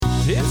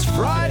It's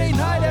Friday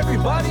night,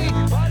 everybody.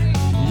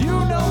 You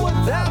know what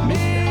that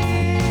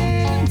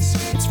means.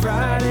 It's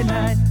Friday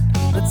night.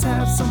 Let's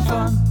have some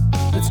fun.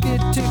 Let's get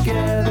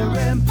together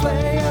and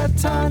play a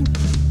ton.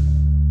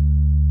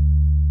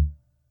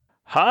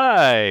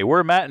 Hi,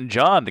 we're Matt and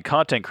John, the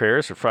content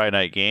creators for Friday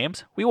Night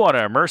Games. We want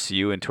to immerse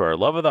you into our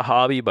love of the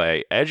hobby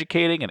by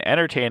educating and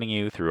entertaining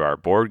you through our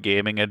board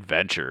gaming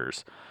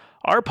adventures.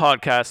 Our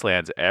podcast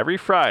lands every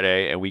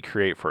Friday, and we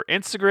create for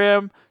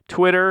Instagram,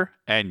 Twitter,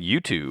 and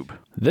YouTube.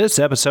 This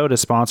episode is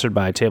sponsored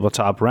by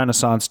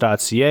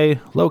TabletopRenaissance.ca,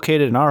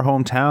 located in our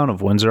hometown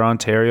of Windsor,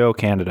 Ontario,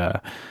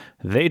 Canada.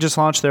 They just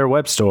launched their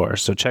web store,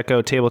 so check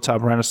out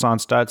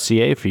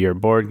TabletopRenaissance.ca for your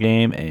board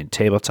game and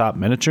tabletop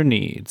miniature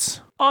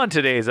needs. On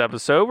today's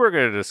episode, we're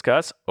going to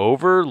discuss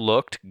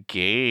overlooked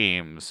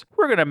games.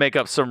 We're going to make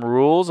up some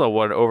rules on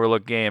what an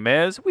overlooked game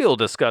is. We will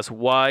discuss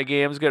why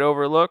games get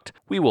overlooked.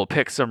 We will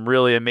pick some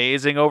really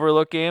amazing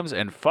overlooked games.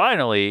 And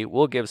finally,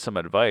 we'll give some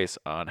advice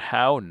on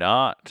how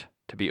not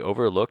to be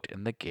overlooked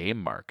in the game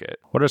market.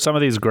 What are some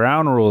of these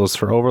ground rules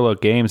for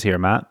overlooked games here,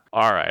 Matt?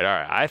 All right.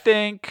 I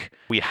think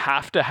we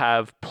have to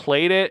have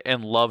played it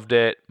and loved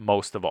it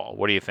most of all.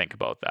 What do you think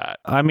about that?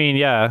 I mean,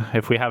 yeah,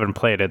 if we haven't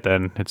played it,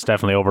 then it's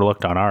definitely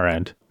overlooked on our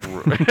end.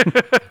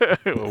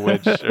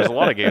 Which there's a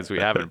lot of games we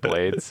haven't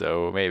played,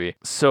 so maybe.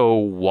 So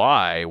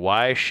why?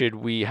 Why should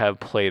we have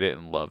played it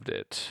and loved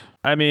it?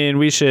 I mean,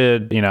 we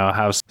should,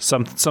 have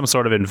some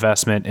sort of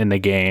investment in the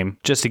game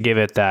just to give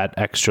it that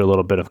extra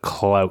little bit of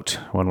clout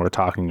when we're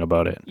talking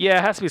about it. Yeah,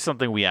 it has to be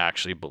something we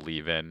actually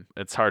believe in.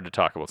 It's hard to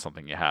talk about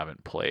something you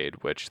haven't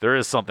played, which there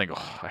is something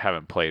I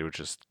haven't played, which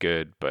is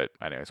good. But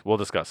anyways, we'll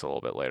discuss it a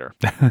little bit later.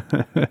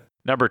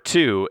 Number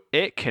 2,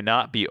 it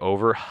cannot be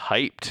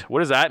overhyped. What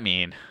does that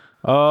mean?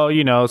 Oh,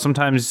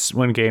 sometimes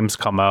when games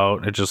come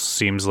out, it just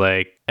seems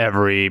like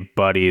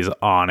everybody's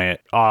on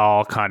it.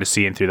 All kind of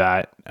seeing through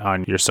that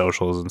on your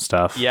socials and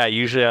stuff. Yeah,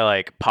 usually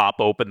I pop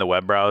open the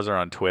web browser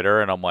on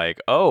Twitter and I'm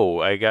like, oh,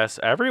 I guess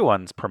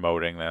everyone's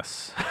promoting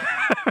this.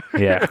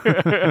 Yeah.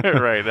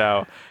 Right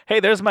now.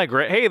 Hey, there's my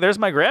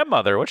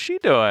grandmother. What's she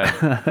doing?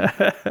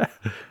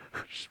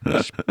 She's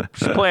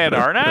playing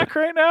Arnak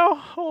right now?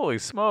 Holy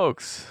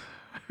smokes.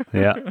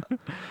 Yeah.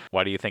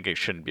 Why do you think it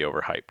shouldn't be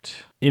overhyped?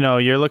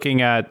 You're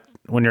looking at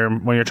when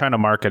you're trying to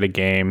market a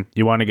game,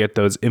 you want to get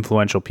those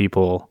influential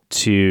people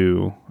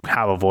to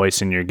have a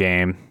voice in your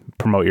game,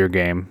 promote your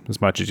game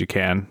as much as you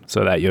can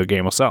so that your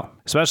game will sell,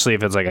 especially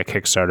if it's like a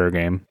Kickstarter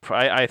game.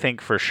 I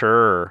think for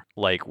sure,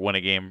 when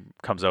a game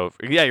comes out,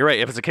 yeah, you're right.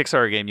 If it's a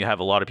Kickstarter game, you have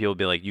a lot of people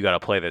be like, you got to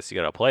play this,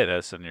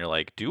 and you're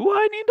like, do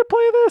I need to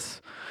play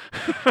this?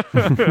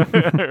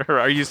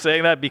 Are you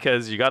saying that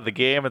because you got the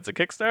game, it's a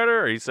Kickstarter,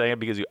 or are you saying it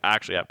because you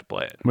actually have to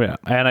play it? Yeah,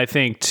 and I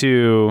think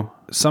too,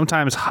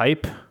 sometimes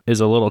hype is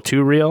a little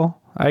too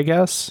real, I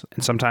guess.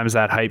 And sometimes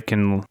that hype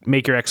can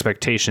make your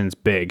expectations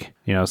big.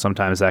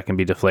 Sometimes that can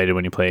be deflated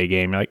when you play a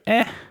game. You're like,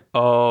 eh.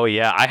 Oh,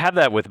 yeah. I have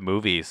that with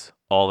movies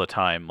all the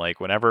time.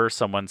 Whenever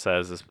someone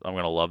says, I'm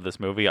going to love this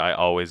movie, I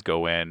always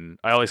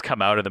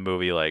come out of the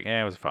movie like,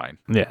 it was fine.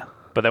 Yeah.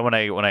 But then when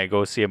I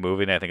go see a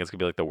movie and I think it's going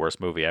to be the worst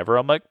movie ever,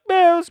 I'm like,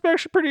 man, it's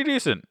actually pretty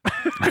decent.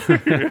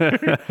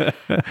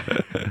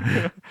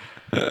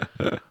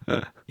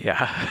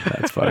 Yeah.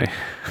 That's funny.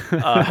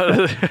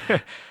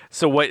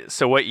 So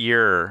what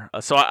year?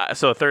 So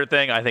a third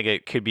thing, I think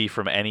it could be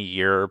from any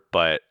year,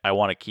 but I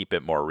want to keep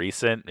it more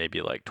recent, maybe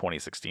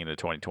 2016 to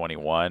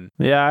 2021.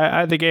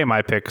 Yeah, the game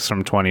I picked is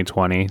from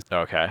 2020.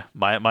 Okay,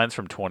 mine's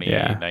from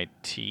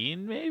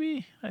 2019,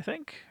 maybe, I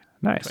think.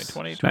 Nice.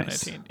 2020,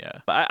 2019,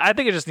 yeah. But I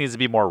think it just needs to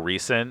be more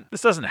recent.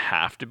 This doesn't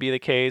have to be the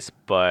case,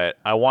 but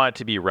I want it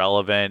to be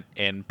relevant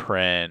in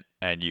print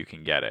and you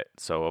can get it.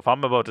 So if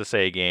I'm about to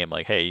say a game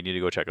like, hey, you need to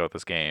go check out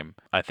this game,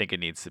 I think it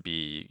needs to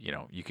be,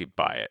 you could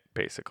buy it,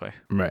 basically.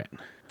 Right.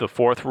 The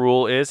 4th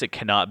rule is it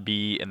cannot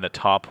be in the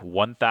top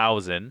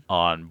 1,000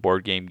 on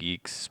Board Game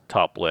Geek's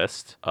top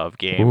list of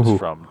games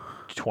from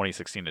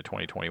 2016 to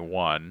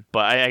 2021.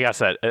 But I guess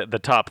that the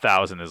top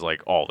 1,000 is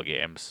all the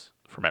games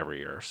from every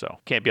year, so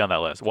can't be on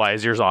that list. Why,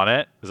 is yours on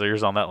it? Is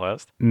yours on that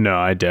list? No,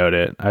 I doubt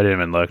it. I didn't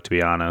even look, to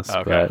be honest.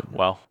 Okay,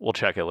 well, we'll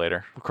check it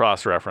later. We'll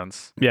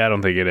cross-reference. Yeah, I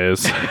don't think it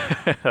is.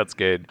 That's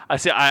good.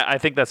 I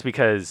think that's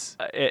because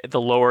the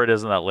lower it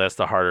is on that list,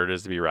 the harder it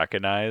is to be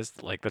recognized.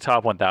 The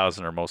top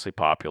 1,000 are mostly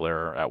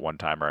popular at one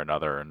time or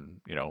another, and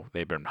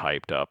they've been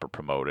hyped up or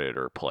promoted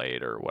or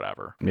played or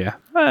whatever. Yeah,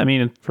 I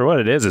mean, for what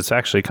it is, it's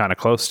actually kind of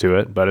close to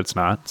it, but it's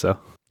not, so...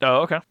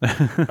 Oh, okay.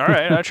 All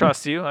right. I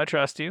trust you.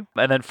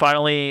 And then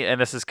finally, and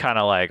this is kind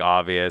of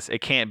obvious,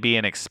 it can't be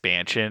an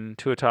expansion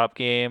to a top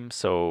game.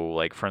 So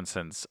for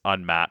instance,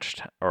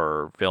 Unmatched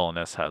or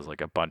Villainous has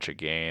a bunch of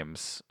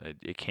games.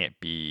 It can't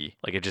be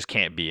it just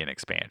can't be an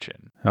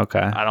expansion. Okay.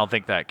 I don't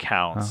think that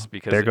counts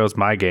because there goes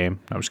my game.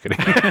 I'm just kidding.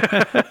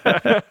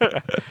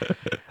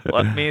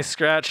 Let me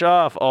scratch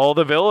off all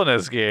the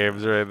Villainous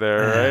games right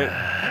there,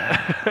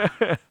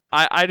 right?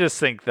 I just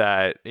think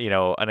that,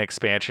 an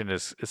expansion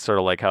is sort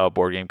of like how a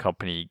board game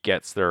company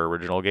gets their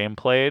original game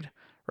played,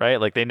 right?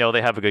 Like they know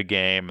they have a good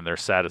game and their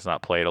set is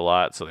not played a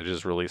lot, so they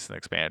just release an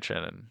expansion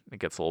and it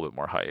gets a little bit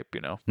more hype,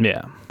 you know?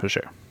 Yeah, for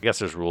sure. I guess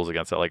there's rules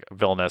against that, like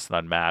Villainous and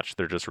Unmatched.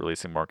 They're just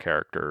releasing more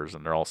characters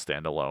and they're all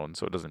standalone,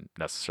 so it doesn't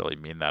necessarily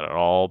mean that at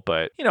all.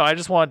 But you know, I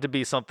just want it to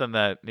be something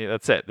that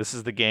that's it. This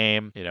is the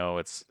game. You know,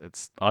 it's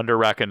under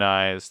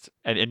recognized,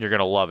 and you're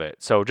gonna love it.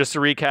 So just to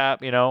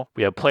recap, you know,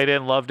 we have played it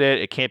and loved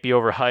it. It can't be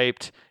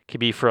overhyped. Could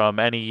be from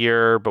any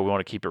year, but we want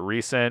to keep it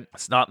recent.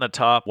 It's not in the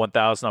top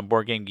 1,000 on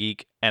Board Game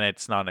Geek, and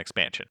it's not an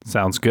expansion.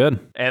 Sounds good.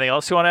 Anything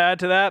else you want to add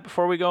to that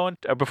before we go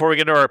before we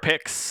get into our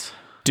picks?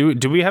 Do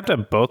we have to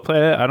both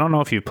play it? I don't know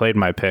if you played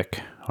my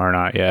pick or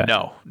not yet.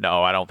 No,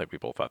 I don't think we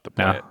both have to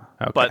play it.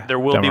 Okay. But there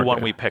will Then be we're one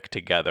good. we pick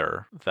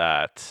together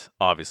that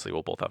obviously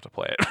we'll both have to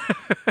play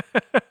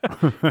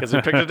it because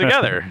we picked it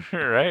together,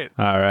 right?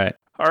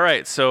 All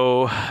right.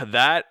 So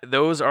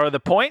those are the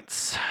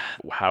points,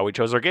 how we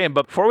chose our game.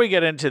 But before we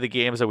get into the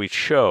games that we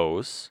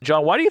chose,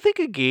 John, why do you think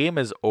a game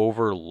is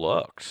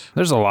overlooked?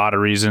 There's a lot of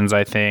reasons,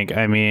 I think.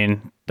 I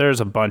mean,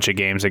 there's a bunch of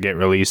games that get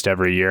released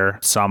every year.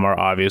 Some are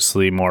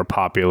obviously more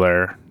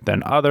popular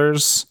than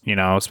others, you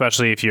know,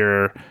 especially if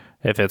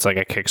it's like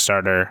a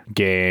Kickstarter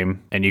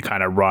game and you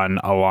kind of run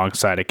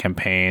alongside a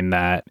campaign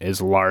that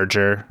is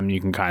larger,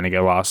 you can kind of get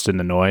lost in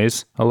the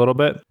noise a little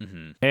bit.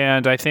 Mm-hmm.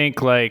 And I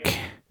think like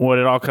what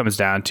it all comes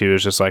down to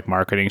is just like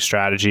marketing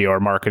strategy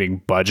or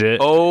marketing budget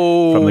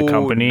from the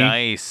company.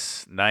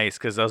 Nice,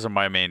 because those are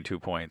my main 2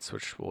 points,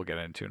 which we'll get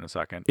into in a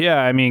second. Yeah,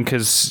 I mean,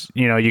 because,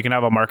 you know, you can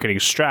have a marketing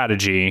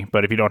strategy,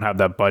 but if you don't have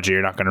that budget,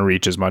 you're not going to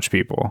reach as much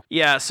people.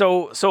 Yeah,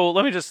 so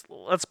let me just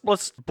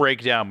let's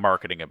break down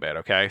marketing a bit,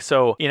 okay?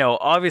 So, you know,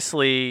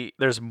 obviously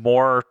there's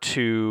more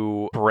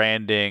to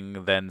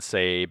branding than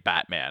say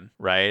Batman,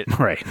 right?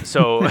 Right.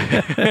 So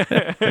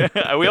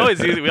we always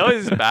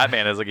use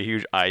Batman as like a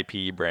huge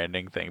IP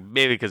branding thing.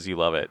 Maybe because you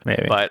love it.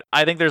 Maybe. But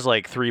I think there's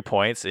like 3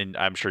 points, and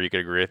I'm sure you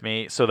could agree with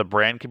me. So the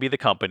brand could be the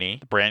company,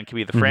 the brand could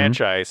be the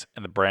franchise,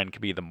 and the brand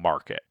could be the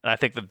market. And I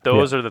think that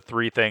those are the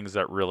 3 things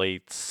that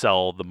really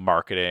sell the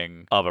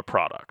marketing of a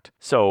product.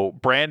 So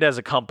brand as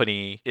a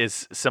company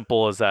is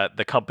simple as that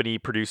the company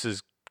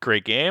produces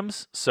great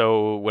games,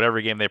 so whatever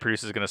game they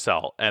produce is going to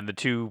sell. And the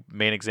 2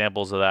 main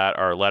examples of that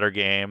are Letter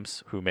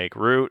Games, who make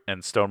Root,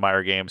 and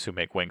Stonemaier Games, who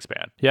make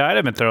Wingspan. Yeah, I'd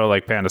even throw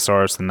like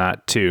Pandasaurus in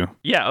that too.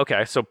 Yeah,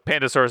 okay. So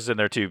Pandasaurus is in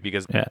there too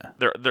because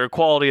their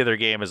quality of their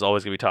game is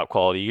always going to be top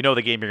quality. You know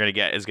the game you're going to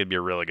get is going to be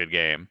a really good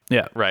game.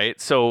 Yeah. Right?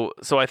 So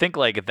I think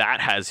like that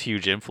has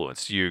huge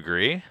influence. Do you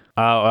agree?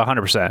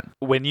 100%.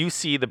 When you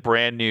see the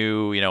brand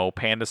new, you know,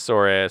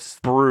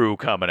 Pandasaurus brew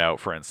coming out,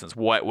 for instance,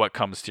 what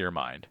comes to your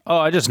mind? Oh,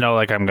 I just know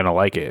like I'm gonna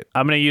like it.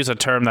 I'm gonna use a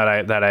term that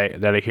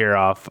I hear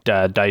off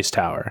Dice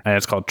Tower, and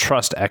it's called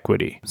trust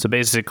equity. So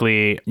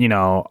basically, you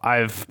know,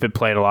 I've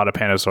played a lot of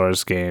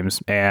Pandasaurus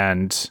games,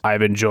 and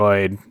I've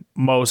enjoyed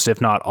most,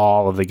 if not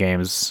all, of the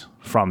games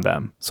from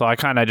them. So I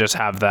kind of just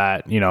have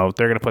that, you know,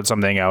 they're gonna put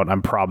something out,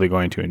 I'm probably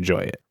going to enjoy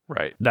it.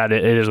 Right. That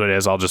it is what it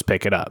is. I'll just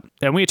pick it up.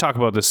 And we talk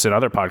about this in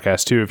other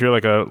podcasts too. If you're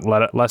like a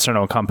lesser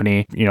known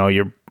company, you know,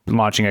 you're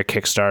launching a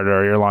Kickstarter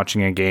or you're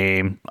launching a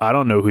game, I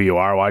don't know who you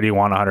are. Why do you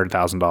want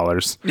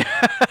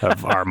 $100,000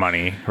 of our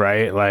money,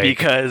 right? Like,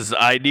 because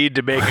I need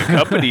to make a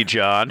company,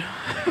 John.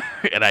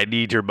 And I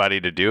need your money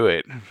to do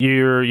it.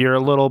 You're a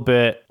little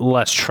bit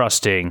less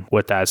trusting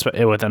with that,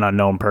 with an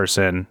unknown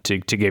person to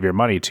give your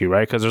money to,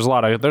 right? Because there's a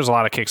lot of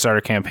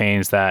Kickstarter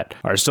campaigns that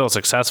are still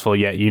successful,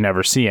 yet you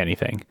never see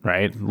anything,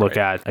 right? Look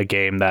at a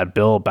game that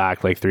Bill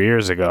backed like 3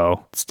 years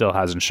ago, still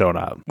hasn't shown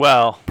up.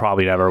 Well,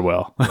 probably never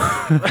will.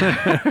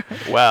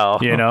 well,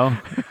 you know,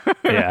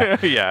 yeah,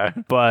 yeah.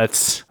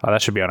 But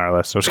that should be on our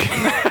list. I'm just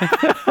kidding.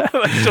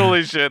 That's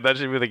totally shit. That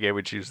should be the game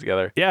we choose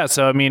together. Yeah.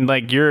 So I mean,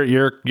 like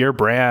your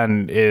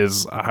brand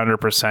is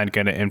 100%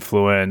 going to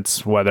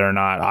influence whether or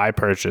not I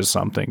purchase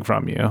something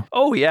from you.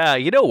 Oh yeah,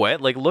 you know what?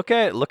 Like look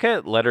at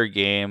Letter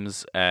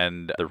Games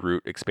and the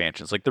Root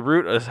expansions. Like the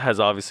Root has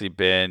obviously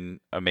been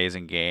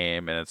amazing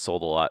game and it's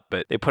sold a lot,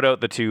 but they put out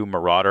the 2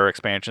 Marauder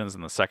expansions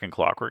and the second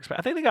Clockwork expansion.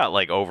 I think they got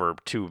like over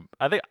 2.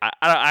 I think I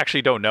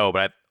actually don't know,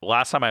 but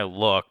last time I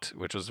looked,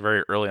 which was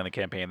very early in the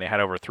campaign, they had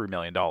over $3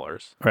 million.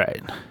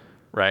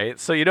 Right.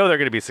 So you know they're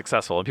going to be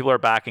successful and people are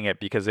backing it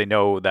because they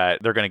know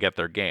that they're going to get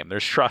their game.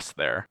 There's trust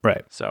there.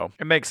 Right. So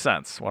it makes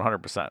sense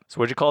 100%. So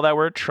what'd you call that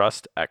word?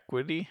 Trust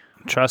equity?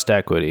 Trust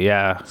equity.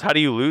 Yeah. So how do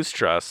you lose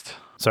trust?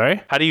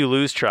 Sorry? How do you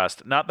lose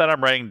trust? Not that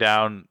I'm writing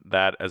down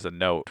that as a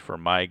note for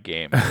my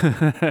game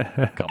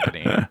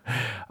company.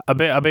 A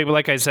bit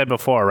like I said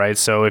before, right?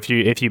 So if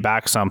you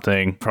back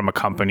something from a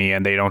company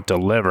and they don't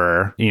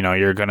deliver, you know,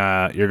 you're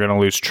gonna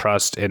lose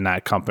trust in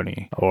that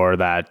company or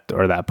that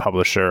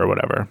publisher or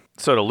whatever.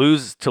 So to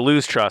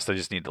lose trust, I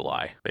just need to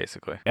lie,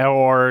 basically.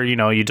 Or, you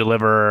know, you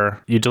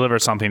deliver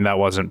something that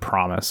wasn't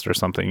promised or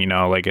something, you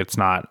know, like it's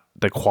not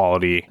the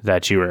quality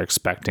that you were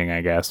expecting, I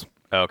guess.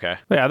 Okay.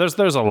 Yeah,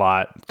 there's a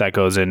lot that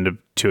goes into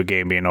a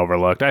game being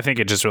overlooked. I think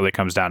it just really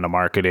comes down to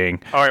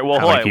marketing. All right. Well,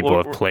 how hold many on. people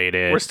We're- have played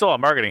it. We're still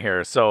on marketing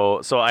here.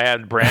 So I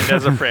had brand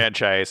as a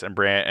franchise,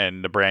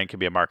 and the brand can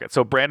be a market.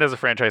 So brand as a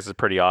franchise is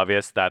pretty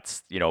obvious.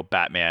 That's,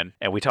 Batman,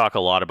 and we talk a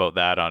lot about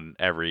that on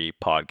every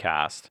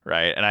podcast,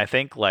 right? And I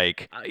think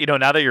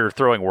now that you're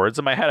throwing words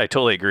in my head, I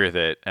totally agree with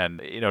it.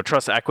 And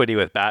trust equity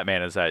with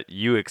Batman is that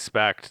you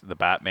expect the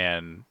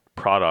Batman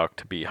product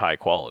to be high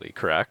quality,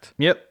 correct?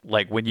 Yep.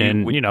 Like when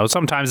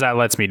sometimes that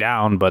lets me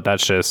down, but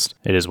that's just,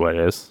 it is what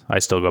it is. I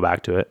still go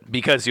back to it.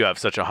 because you have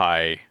such a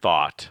high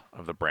thought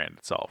of the brand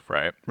itself,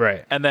 right?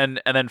 Right. And then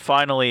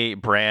finally,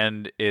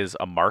 brand is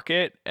a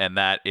market, and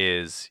that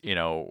is,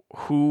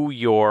 who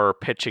you're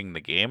pitching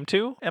the game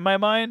to, in my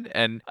mind.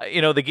 And,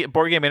 the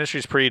board game industry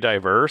is pretty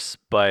diverse,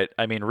 but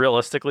I mean,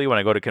 realistically, when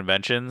I go to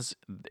conventions,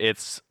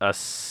 it's a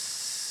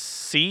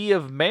sea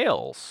of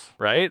males,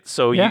 right?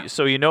 So Yeah.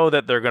 you know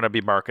that they're going to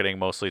be marketing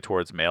mostly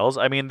towards males.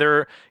 I mean,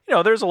 there's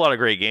a lot of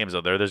great games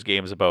out there. There's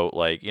games about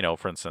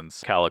for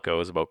instance, Calico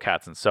is about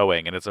cats and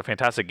sewing, and it's a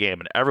fantastic game,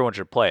 and everyone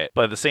should play it.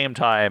 But at the same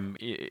time,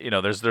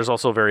 there's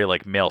also very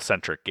male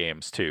centric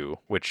games too,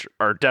 which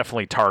are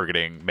definitely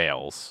targeting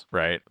males,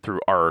 right,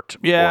 through art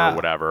or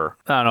whatever.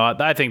 I don't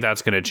know. I think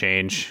that's going to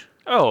change.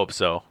 I hope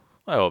so.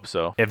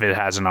 If it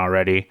hasn't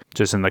already,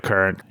 just in the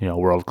current,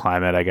 world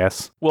climate, I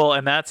guess. Well,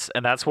 and that's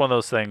one of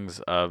those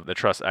things of the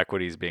trust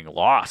equities being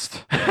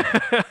lost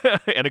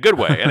in a good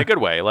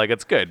way. Like,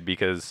 it's good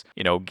because,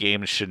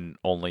 games shouldn't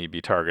only be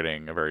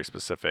targeting a very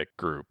specific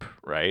group,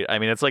 right? I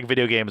mean, it's like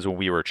video games when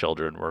we were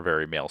children were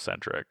very male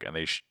centric, and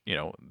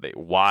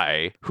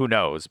why? Who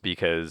knows?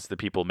 Because the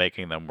people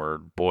making them were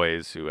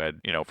boys who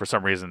had, for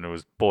some reason it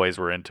was boys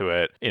were into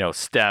it.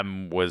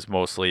 STEM was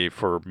mostly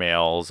for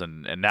males,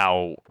 and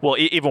now, well,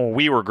 even when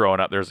we were growing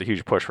up, there's a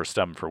huge push for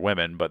STEM for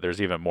women, but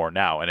there's even more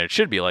now, and it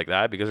should be like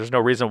that because there's no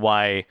reason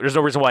why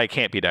it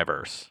can't be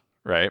diverse,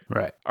 right?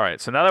 Right. All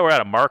right. So now that we're out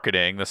of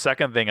marketing, the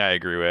second thing I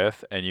agree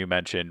with, and you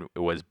mentioned,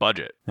 was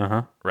budget.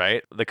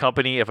 Right?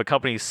 If a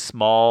company's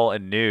small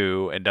and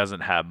new and doesn't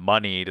have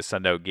money to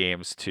send out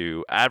games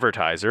to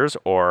advertisers,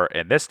 or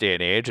in this day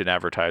and age, an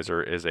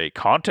advertiser is a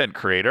content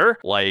creator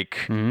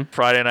like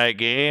Friday Night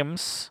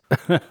Games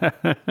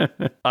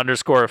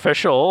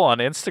 _official on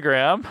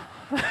Instagram.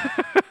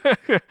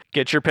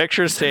 Get your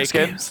pictures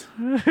taken.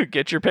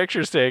 Get your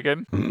pictures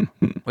taken.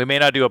 We may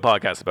not do a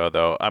podcast about it,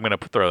 though. I'm going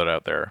to throw that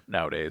out there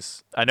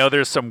nowadays. I know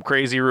there's some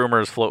crazy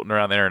rumors floating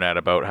around the internet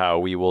about how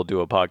we will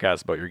do a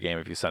podcast about your game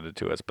if you send it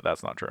to us, but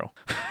that's not true.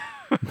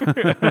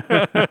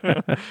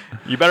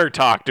 You better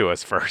talk to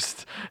us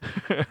first.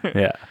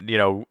 Yeah.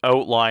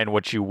 Outline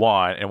what you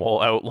want, and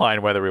we'll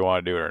outline whether we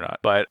want to do it or not.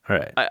 But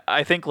right.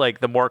 I think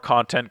the more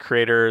content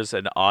creators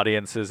and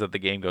audiences that the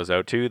game goes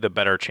out to, the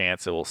better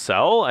chance it will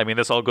sell. I mean,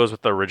 this all goes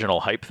with the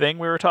original hype thing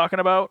we were talking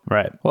about.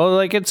 Right. Well,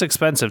 it's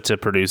expensive to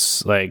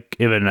produce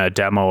even a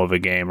demo of a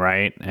game,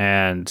 right?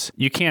 And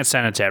you can't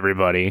send it to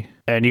everybody.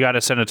 And you got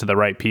to send it to the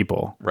right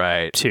people,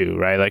 right? Too,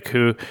 right? Like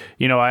who,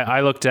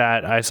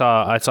 I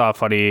saw a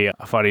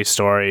funny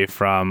story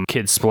from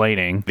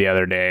Kidsplaining the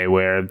other day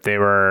where they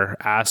were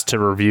asked to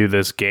review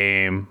this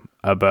game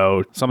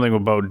about something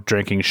about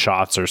drinking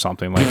shots or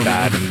something like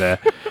that,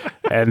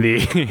 and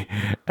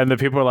the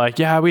people were like,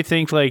 yeah, we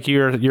think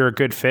you're a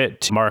good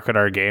fit to market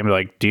our game. They're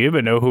like, do you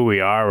even know who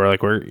we are? We're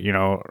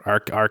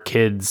our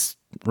kids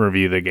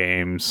review the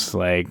games.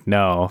 Like,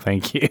 no,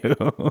 thank you.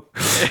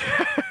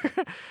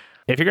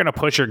 If you're going to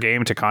push your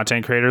game to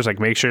content creators,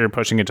 make sure you're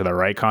pushing it to the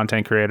right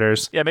content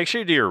creators. Yeah, make sure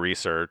you do your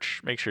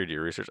research.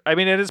 I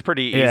mean, it is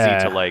pretty easy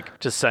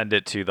to send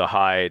it to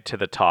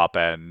the top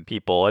end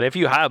people. And if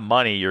you have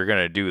money, you're going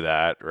to do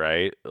that,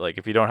 right?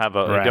 If you don't have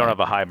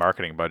a high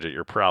marketing budget,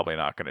 you're probably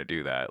not going to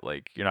do that.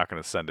 You're not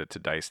going to send it to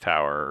Dice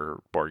Tower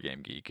or Board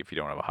Game Geek if you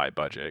don't have a high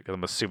budget, because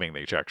I'm assuming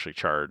they actually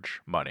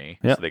charge money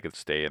so they could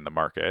stay in the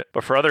market.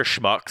 But for other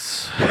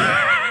schmucks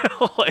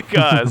like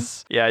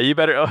us, yeah, you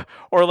better,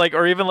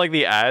 or even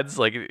the ads.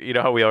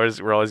 How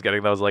we're always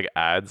getting those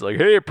ads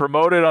hey,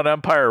 promote it on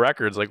Empire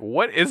Records.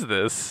 What is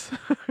this?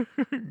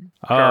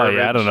 Oh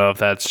yeah, I don't know if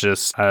that's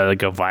just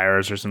a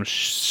virus or some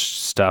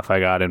stuff I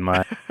got in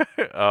my.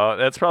 Oh,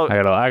 that's probably.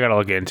 I gotta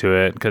look into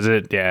it because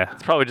it's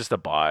probably just a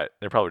bot.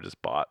 They're probably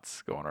just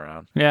bots going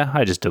around. Yeah,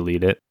 I just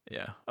delete it.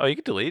 Yeah. Oh, you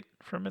can delete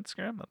from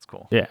Instagram. That's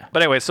cool. Yeah.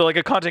 But anyway, so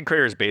a content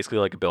creator is basically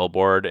like a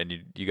billboard, and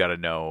you gotta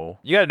know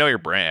your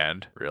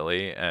brand,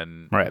 really.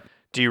 And right.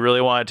 Do you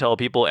really want to tell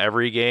people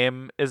every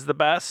game is the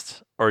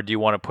best, or do you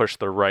want to push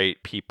the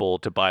right people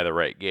to buy the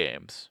right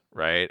games,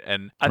 right?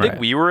 And I think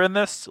we were in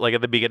this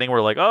at the beginning. We're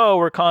oh,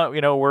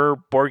 we're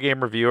board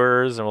game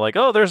reviewers, and we're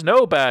oh, there's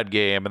no bad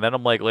game. And then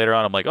I'm later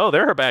on, I'm oh,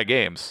 there are bad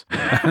games.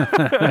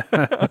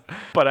 But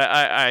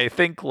I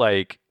think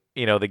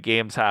the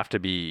games have to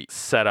be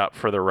set up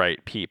for the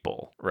right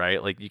people,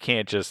 right? Like you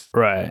can't just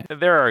Right.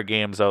 there are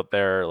games out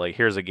there like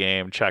here's a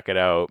game, check it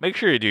out. Make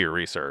sure you do your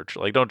research.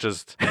 Like don't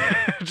just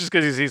just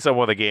because you see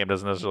someone with a game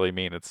doesn't necessarily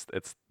mean it's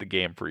the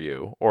game for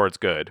you or it's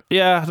good.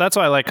 Yeah, that's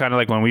why I like kind of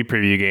like when we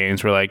preview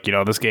games, we're like,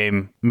 this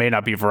game may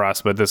not be for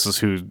us, but this is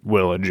who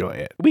will enjoy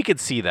it. We could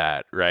see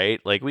that, right?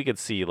 Like we could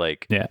see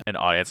like Yeah. an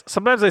audience.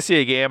 Sometimes I see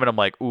a game and I'm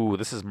like, ooh,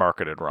 this is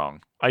marketed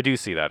wrong. I do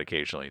see that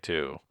occasionally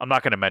too. I'm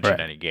not going to mention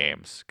Right. any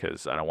games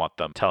because I don't want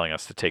them telling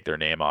us to take their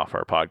name off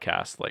our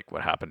podcast like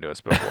what happened to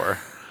us before.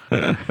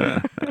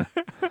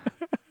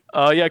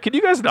 Yeah, can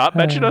you guys not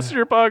mention us in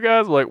your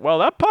podcast? Like, well,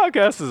 that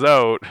podcast is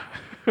out.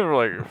 We're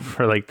like,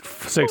 For like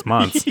 6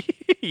 months.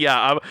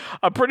 yeah,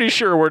 I'm pretty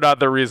sure we're not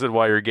the reason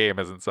why your game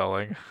isn't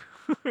selling.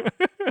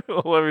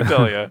 Let me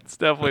tell you, it's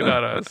definitely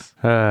not us.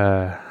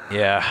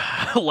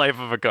 Yeah, life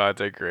of a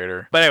content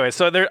creator. But anyway,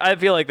 so I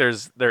feel like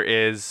there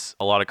is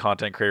a lot of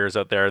content creators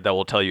out there that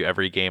will tell you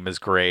every game is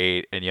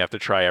great and you have to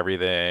try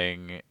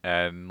everything,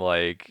 and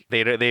like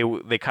they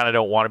kind of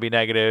don't want to be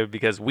negative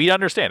because we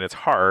understand it's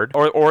hard.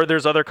 Or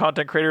there's other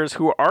content creators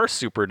who are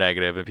super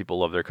negative and people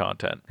love their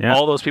content. Yeah.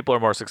 All those people are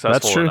more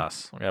successful true. than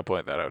us. I'm gonna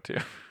point that out too.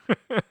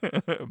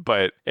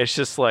 But it's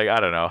just like I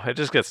don't know. It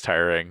just gets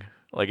tiring.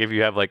 Like if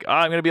you have like,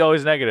 I'm going to be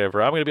always negative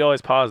or I'm going to be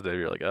always positive,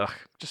 you're like, ugh,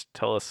 just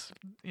tell us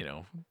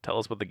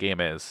what the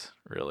game is,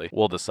 really.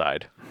 We'll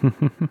decide.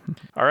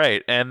 All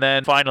right. And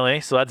then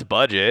finally, so that's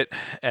budget.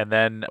 And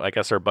then I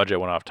guess our budget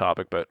went off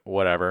topic, but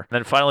whatever. And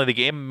then finally, the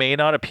game may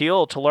not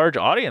appeal to large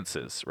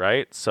audiences,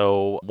 right?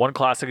 So one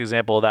classic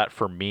example of that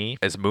for me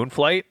is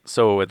Moonflight.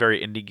 So a very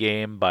indie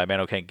game by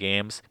Manokent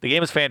Games. The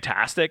game is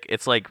fantastic.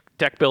 It's like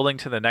deck building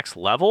to the next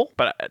level,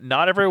 but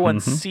not everyone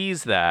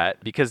sees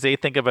that because they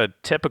think of a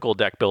typical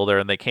deck builder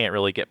and they can't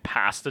really get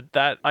past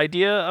that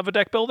idea of a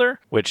deck builder,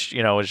 which,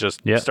 is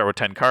just start with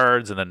 10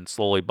 cards and then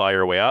slowly buy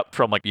your way up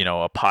from like,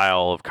 a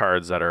pile of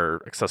cards that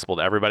are accessible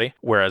to everybody.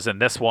 Whereas in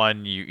this one,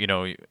 and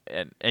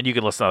you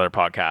can listen to other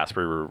podcasts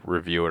where we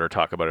review it or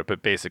talk about it,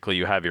 but basically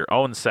you have your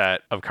own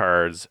set of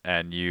cards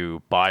and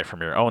you buy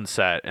from your own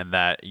set, and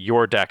that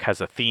your deck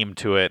has a theme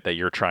to it that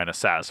you're trying to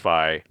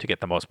satisfy to get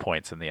the most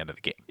points in the end of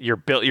the game.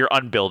 You're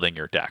unbuilding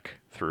your deck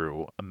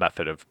through a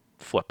method of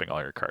flipping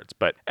all your cards.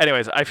 But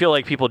anyways, I feel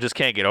like people just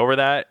can't get over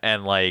that.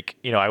 And like,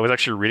 I was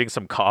actually reading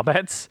some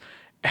comments,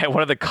 and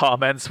one of the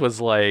comments was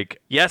like,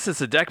 yes,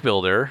 it's a deck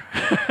builder,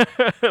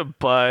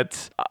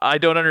 but I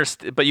don't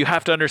understand, but you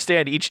have to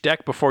understand each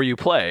deck before you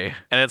play.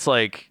 And it's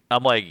like,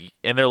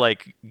 and they're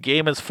like,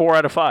 game is 4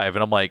 out of 5.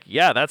 And I'm like,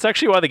 yeah, that's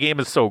actually why the game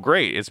is so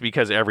great. It's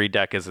because every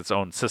deck is its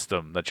own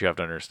system that you have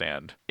to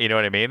understand. You know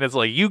what I mean? It's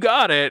like, you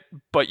got it,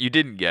 but you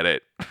didn't get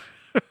it.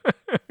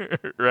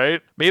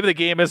 Right? Maybe the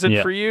game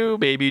isn't for you.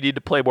 Maybe you need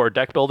to play more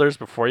deck builders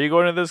before you go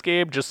into this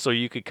game just so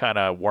you could kind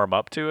of warm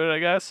up to it, I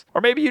guess.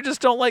 Or maybe you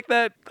just don't like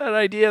that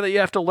idea that you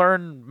have to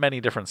learn many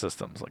different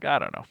systems. Like, I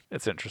don't know.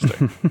 It's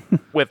interesting.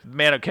 With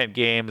Manokent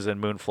Games and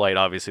Moonflight,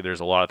 obviously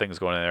there's a lot of things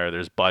going in there.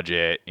 There's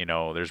budget,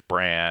 there's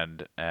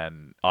brand,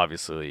 and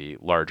obviously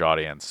large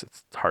audience.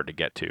 It's hard to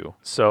get to.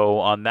 So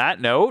on that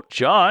note,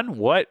 John,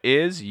 what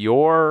is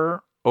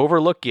your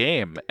overlooked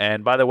game?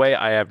 And by the way,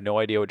 I have no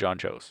idea what John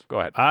chose. Go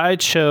ahead. I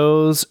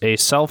chose a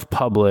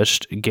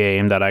self-published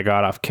game that I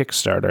got off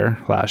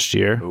Kickstarter last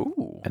year.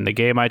 Ooh. And the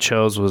game I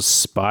chose was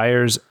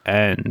Spire's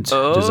End,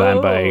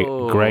 designed by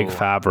Greg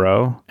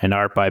Favreau and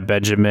art by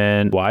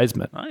Benjamin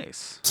Wiseman.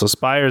 Nice. So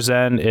Spire's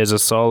End is a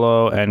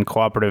solo and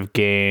cooperative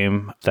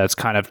game that's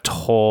kind of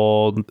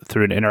told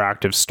through an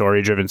interactive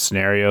story-driven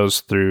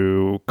scenarios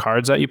through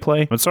cards that you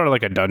play. It's sort of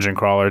like a dungeon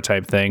crawler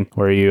type thing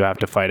where you have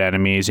to fight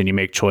enemies and you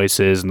make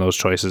choices, and those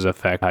choices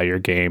affect how your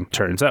game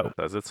turns out.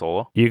 Does it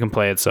solo? You can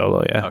play it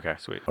solo, yeah. Okay,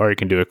 sweet. Or you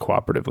can do it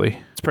cooperatively.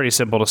 It's pretty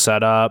simple to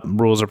set up.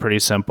 Rules are pretty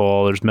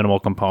simple. There's minimal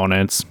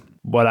components.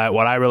 What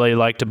I really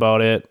liked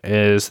about it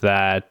is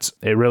that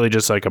it really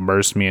just like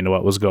immersed me into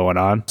what was going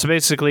on. So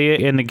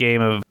basically in the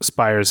game of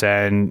Spire's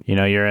End,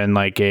 you're in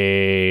like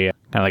a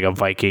kind of like a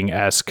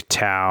Viking-esque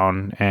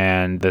town,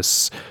 and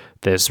this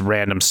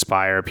random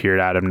spire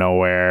appeared out of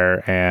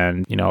nowhere,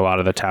 and a lot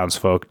of the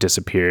townsfolk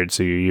disappeared.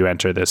 So you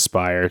enter this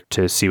spire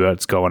to see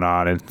what's going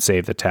on and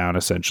save the town,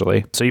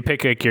 essentially. So you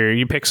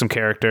pick some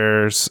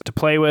characters to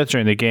play with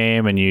during the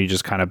game, and you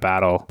just kind of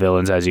battle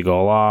villains as you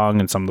go along.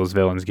 And some of those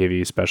villains give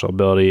you special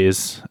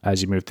abilities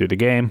as you move through the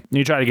game.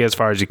 You try to get as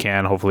far as you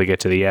can, hopefully get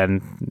to the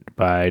end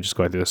by just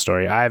going through the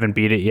story. I haven't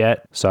beat it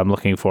yet, so I'm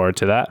looking forward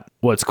to that.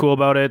 What's cool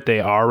about it, they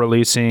are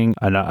releasing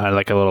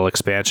like a little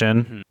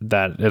expansion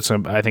that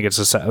I think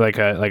it's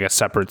like a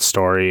separate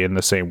story in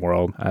the same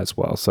world as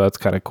well. So that's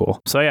kind of cool.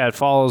 So yeah, it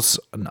follows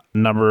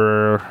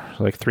number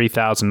like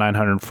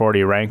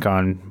 3,940 rank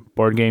on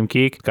Board Game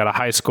Geek. Got a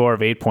high score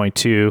of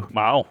 8.2.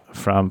 Wow.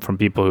 From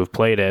people who've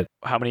played it.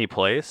 How many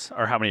plays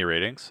or how many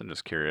ratings? I'm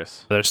just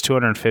curious. There's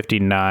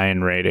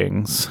 259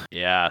 ratings.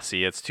 Yeah,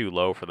 see, it's too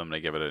low for them to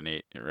give it an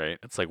 8, right?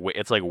 It's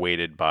like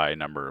weighted by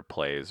number of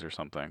plays or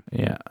something.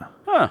 Yeah.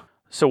 Huh.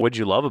 So what'd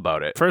you love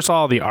about it? First of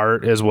all, the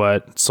art is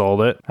what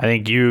sold it. I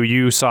think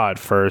you saw it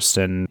first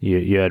and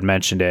you had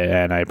mentioned it,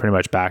 and I pretty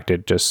much backed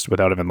it just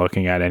without even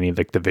looking at any of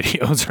the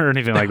videos or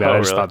anything like that. Oh, I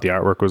just really? thought the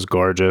artwork was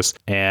gorgeous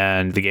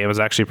and the game was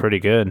actually pretty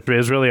good. It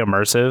was really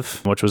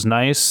immersive, which was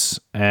nice,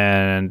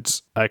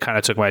 and I kind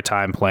of took my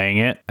time playing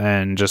it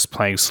and just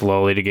playing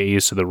slowly to get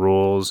used to the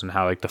rules and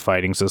how like the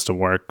fighting system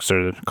works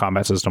or the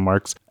combat system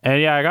works.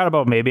 And yeah, I got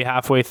about maybe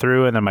halfway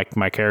through and then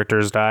my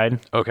characters died.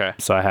 Okay.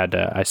 So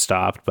I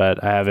stopped,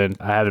 but I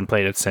haven't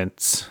played it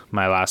since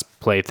my last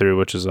playthrough,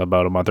 which is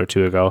about a month or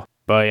two ago.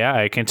 But yeah,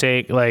 it can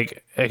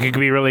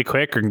be really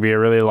quick or it can be a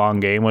really long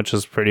game, which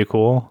is pretty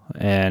cool.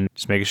 And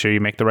just making sure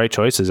you make the right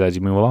choices as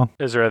you move along.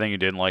 Is there anything you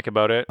didn't like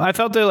about it? I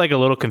felt it like a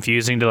little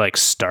confusing to like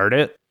start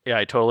it. Yeah,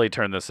 I totally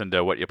turned this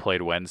into What You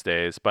Played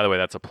Wednesdays. By the way,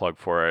 that's a plug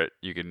for it.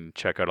 You can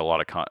check out a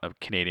lot of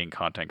Canadian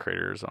content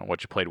creators on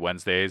What You Played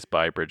Wednesdays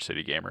by Bridge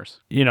City Gamers.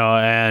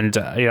 And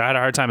I had a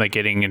hard time like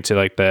getting into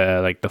like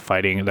the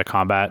fighting, the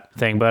combat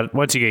thing, but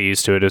once you get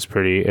used to it, it's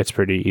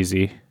pretty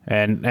easy.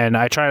 And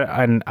I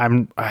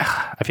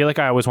I feel like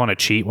I always want to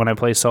cheat when I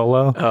play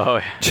solo.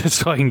 Oh, just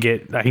so I can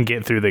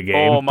get through the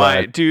game. Oh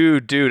my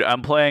dude,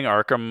 I'm playing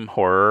Arkham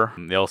Horror,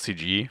 the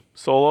LCG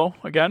solo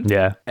again.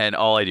 Yeah. And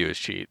all I do is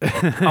cheat.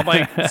 I'm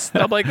like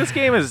this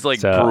game is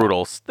like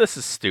brutal. This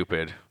is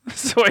stupid.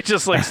 So I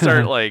just like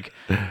start like,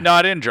 no,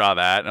 I didn't draw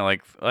that. And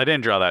like, I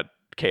didn't draw that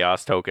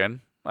chaos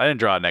token. I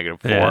didn't draw a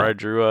 -4. Yeah. I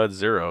drew a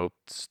 0.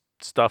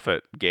 Stuff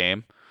it,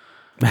 game.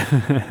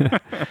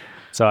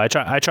 So I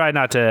tried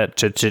not to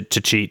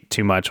cheat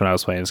too much when I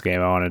was playing this game.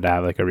 I wanted to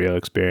have like a real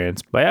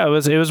experience. But yeah, it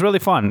was really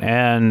fun.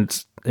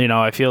 And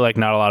I feel like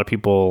not a lot of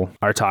people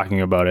are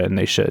talking about it, and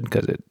they should,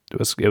 because it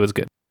was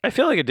good. I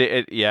feel like it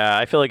did.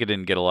 I feel like it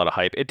didn't get a lot of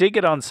hype. It did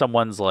get on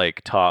someone's like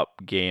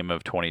top game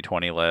of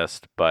 2020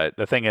 list, but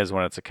the thing is,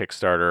 when it's a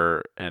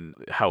Kickstarter and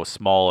how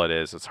small it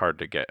is, it's hard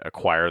to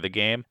acquire the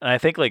game. And I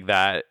think like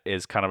that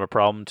is kind of a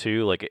problem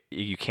too. Like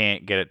you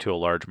can't get it to a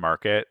large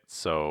market,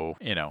 so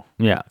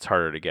yeah, it's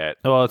harder to get.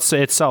 Well,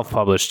 it's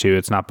self-published too.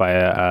 It's not by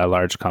a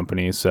large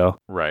company, so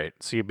right.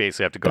 So you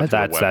basically have to go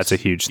through that's a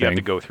huge thing. You have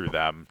to go through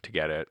them to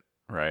get it.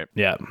 Right.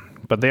 Yeah.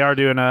 But they are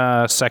doing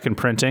a second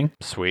printing.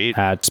 Sweet.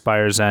 At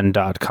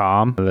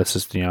spirezen.com. This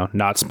is,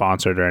 not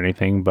sponsored or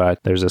anything, but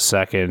there's a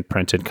second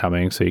printed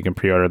coming, so you can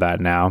pre-order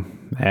that now.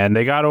 And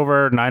they got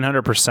over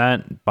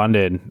 900%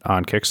 funded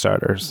on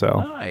Kickstarter,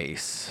 so.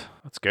 Nice.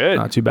 That's good.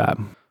 Not too bad.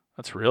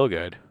 That's real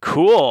good.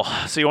 Cool.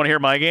 So you want to hear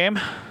my game?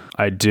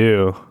 I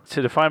do.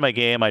 To define my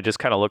game, I just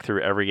kind of looked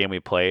through every game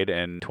we played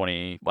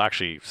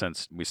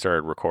since we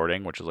started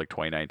recording, which was like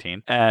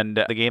 2019.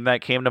 And the game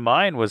that came to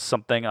mind was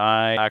something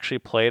I actually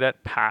played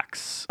at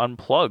PAX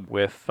Unplugged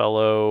with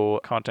fellow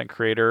content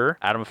creator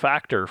Adam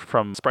Factor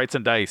from Sprites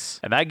and Dice.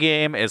 And that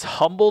game is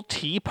Humble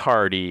Tea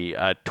Party,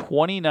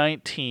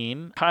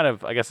 2019.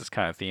 I guess it's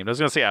kind of themed. I was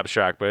going to say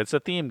abstract, but it's a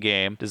theme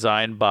game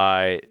designed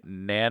by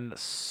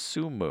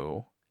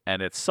Nansumu.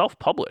 And it's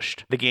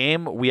self-published. The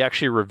game, we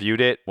actually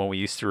reviewed it when we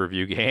used to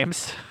review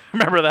games.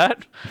 Remember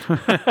that?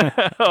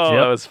 Oh,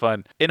 yep. That was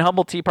fun. In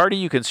Humble Tea Party,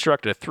 you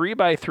construct a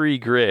 3x3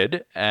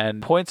 grid,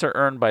 and points are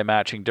earned by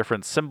matching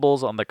different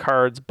symbols on the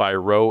cards by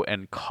row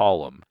and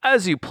column.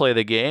 As you play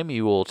the game,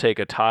 you will take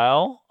a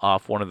tile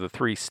off one of the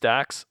 3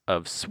 stacks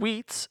of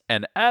sweets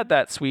and add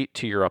that sweet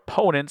to your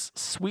opponent's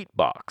sweet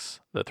box,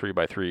 the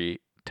 3x3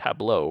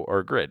 tableau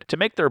or grid, to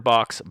make their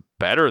box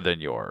better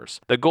than yours.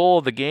 The goal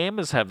of the game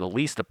is to have the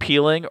least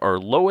appealing or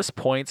lowest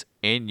points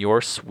in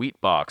your sweet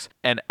box.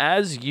 And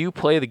as you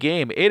play the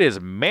game, it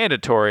is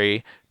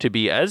mandatory to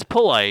be as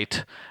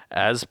polite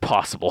as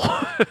possible.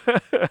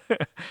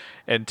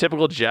 In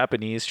typical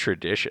Japanese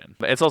tradition.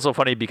 It's also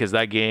funny because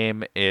that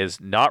game is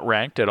not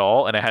ranked at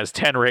all, and it has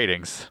 10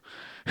 ratings.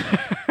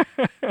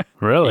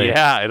 Really?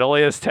 Yeah, it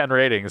only has 10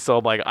 ratings. So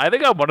I'm like, I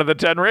think I'm one of the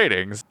 10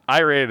 ratings. I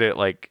rated it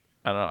like,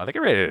 I don't know. I think I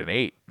rated it an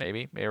 8,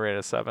 maybe. Maybe I rated it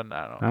a 7.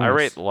 I don't know. Nice. I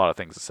rate a lot of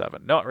things a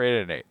 7. No, I rated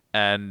it an 8.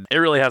 And it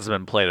really hasn't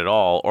been played at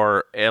all.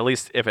 Or at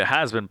least if it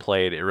has been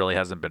played, it really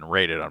hasn't been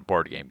rated on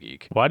Board Game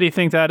Geek. Why do you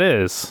think that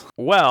is?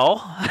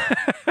 Well,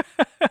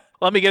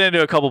 let me get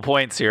into a couple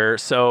points here.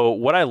 So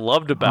what I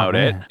loved about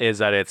it is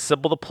that it's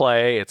simple to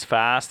play, it's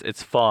fast,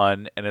 it's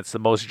fun, and it's the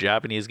most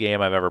Japanese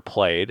game I've ever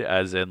played,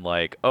 as in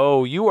like,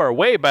 oh, you are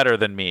way better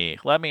than me.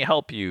 Let me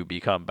help you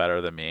become better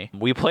than me.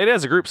 We played it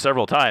as a group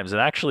several times,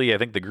 and actually I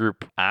think the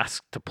group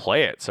asked to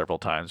play it several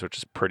times, which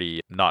is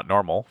pretty not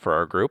normal for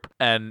our group.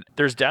 And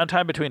there's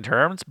downtime between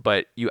turns,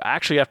 but you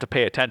actually have to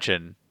pay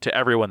attention to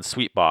everyone's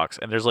sweet box,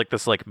 and there's like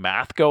this like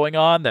math going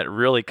on that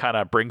really kind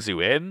of brings you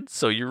in,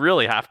 so you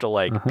really have to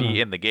like be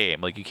in the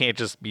game. Like you can't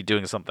just be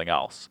doing something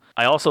else.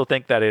 I also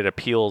think that it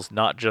appeals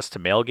not just to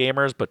male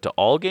gamers but to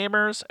all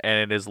gamers,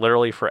 and it is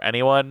literally for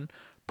anyone,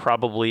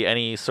 probably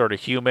any sort of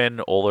human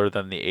older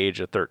than the age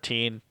of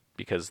 13,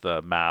 because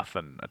the math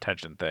and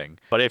attention thing.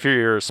 But if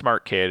you're a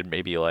smart kid,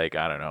 maybe like,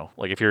 I don't know,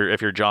 like if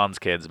you're John's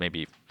kids,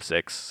 maybe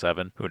 6,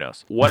 7, who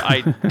knows. What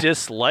I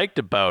disliked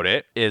about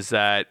it is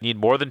that you need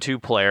more than 2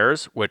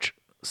 players, which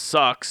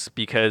sucks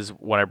because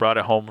when I brought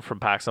it home from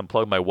PAX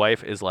Unplugged, my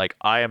wife is like,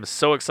 I am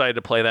so excited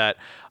to play that.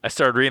 I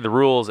started reading the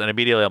rules and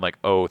immediately I'm like,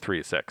 oh,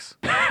 3-6.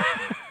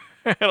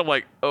 And I'm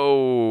like,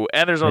 oh,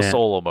 and there's no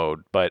solo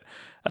mode, but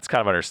that's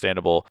kind of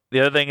understandable. The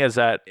other thing is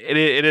that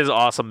it is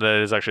awesome that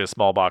it is actually a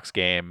small box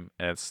game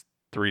and it's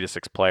 3 to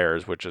 6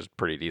 players, which is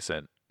pretty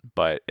decent.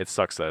 But it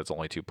sucks that it's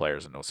only 2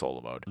 players and no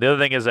solo mode. The other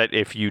thing is that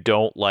if you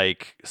don't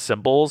like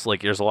symbols,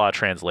 like there's a lot of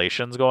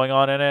translations going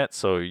on in it.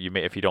 So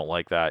if you don't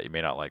like that, you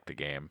may not like the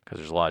game because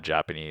there's a lot of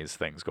Japanese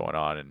things going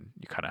on and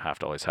you kind of have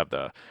to always have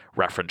the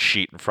reference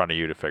sheet in front of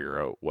you to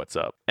figure out what's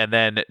up. And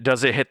then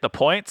does it hit the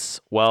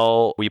points?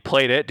 Well, we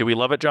played it. Do we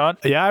love it, John?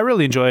 Yeah, I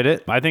really enjoyed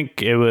it. I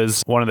think it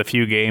was one of the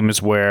few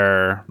games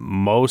where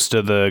most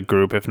of the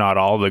group, if not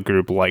all the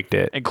group, liked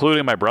it.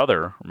 Including my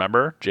brother.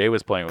 Remember? Jay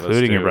was playing with us too.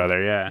 Including your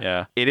brother, yeah.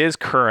 Yeah. It is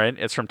current.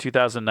 It's from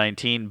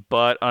 2019,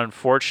 but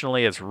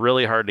unfortunately, it's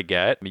really hard to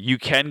get. You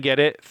can get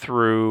it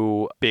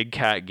through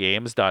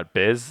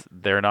bigcatgames.biz.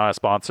 They're not a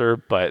sponsor,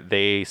 but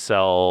they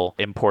sell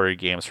imported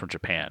games from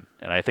Japan,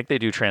 and I think they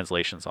do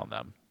translations on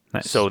them.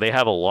 Nice. So they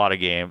have a lot of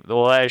games.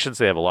 Well, I shouldn't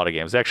say they have a lot of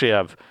games. They actually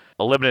have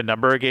a limited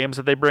number of games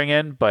that they bring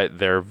in, but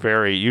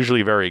they're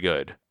usually very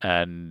good,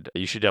 and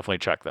you should definitely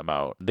check them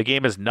out. The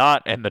game is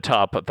not in the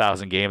top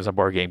 1,000 games on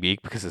Board Game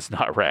Geek because it's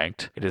not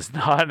ranked. It is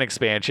not an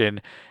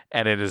expansion,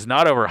 and it is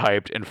not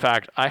overhyped. In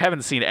fact, I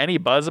haven't seen any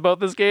buzz about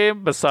this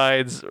game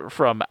besides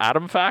from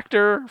Atom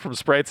Factor, from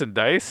Sprites and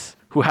Dice,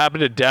 who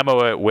happened to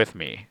demo it with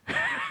me.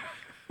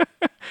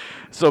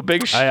 So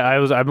big.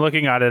 I'm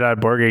looking at it on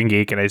Board Game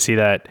Geek, and I see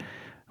that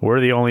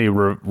we're the only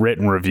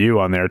written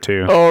review on there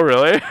too. Oh,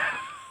 really?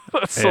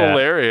 That's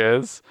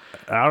hilarious.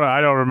 I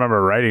don't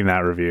remember writing that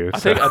review.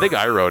 So. I think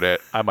I wrote it.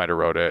 I might have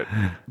wrote it.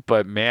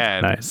 But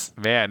man,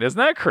 isn't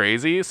that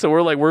crazy? So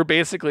we're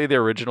basically the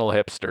original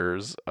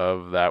hipsters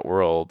of that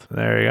world.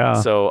 There you go.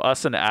 So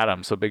us and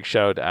Adam. So big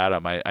shout out to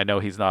Adam. I know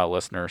he's not a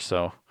listener,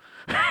 so.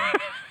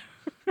 But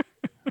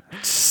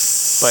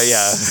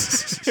yeah.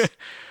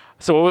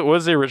 So what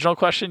was the original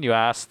question? You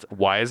asked,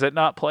 why is it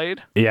not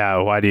played? Yeah,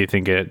 why do you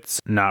think it's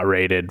not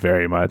rated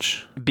very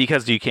much?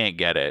 Because you can't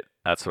get it.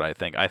 That's what I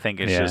think. I think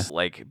it's just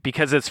like,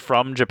 because it's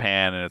from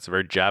Japan and it's a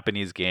very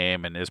Japanese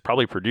game and is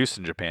probably produced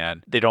in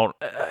Japan, they don't,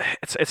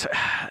 it's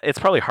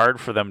probably hard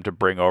for them to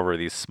bring over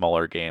these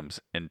smaller games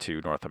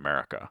into North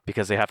America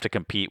because they have to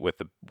compete with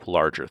the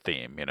larger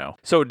theme, you know?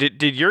 So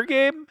did your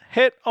game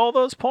hit all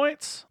those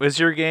points? Was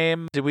your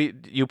game,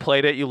 you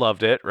played it, you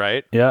loved it,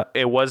 right? Yeah.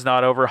 It was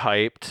not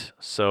overhyped,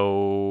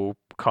 so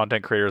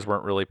content creators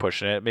weren't really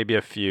pushing it. Maybe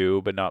a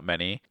few, but not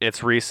many.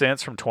 It's recent.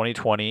 It's from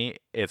 2020.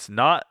 It's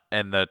not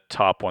in the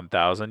top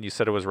 1,000. You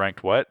said it was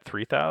ranked what?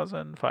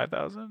 3,000?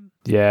 5,000?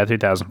 Yeah,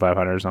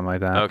 3,500 or something like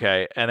that.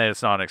 Okay. And then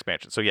it's not an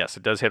expansion. So yes,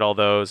 it does hit all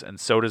those. And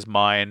so does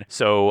mine.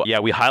 So yeah,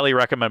 we highly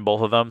recommend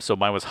both of them. So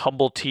mine was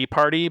Humble Tea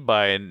Party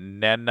by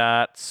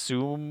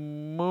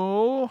Nanatsumu.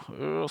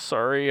 Oh,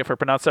 sorry if I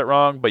pronounced that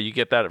wrong, but you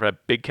get that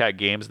at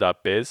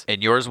bigcatgames.biz.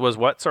 And yours was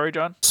what? Sorry,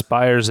 John?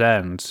 Spire's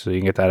End. So you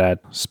can get that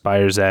at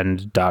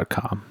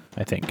spiresend.com,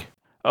 I think.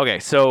 Okay.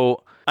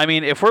 So I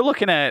mean, if we're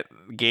looking at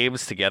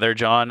games together,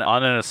 John,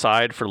 on an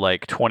aside for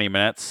like 20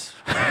 minutes,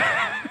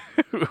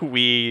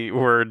 we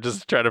were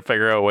just trying to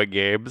figure out what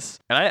games.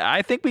 And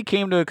I think we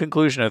came to a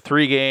conclusion of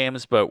 3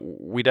 games, but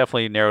we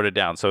definitely narrowed it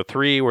down. So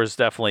 3 was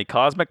definitely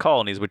Cosmic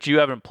Colonies, which you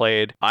haven't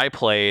played. I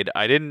played.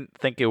 I didn't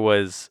think it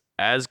was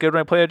as good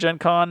when I played at Gen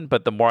Con,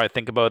 but the more I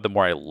think about it, the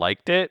more I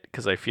liked it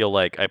because I feel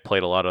like I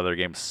played a lot of other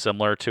games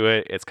similar to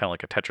it. It's kind of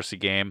like a Tetris-y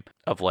game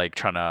of like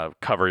trying to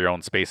cover your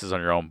own spaces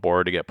on your own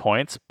board to get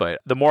points.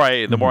 But the more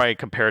I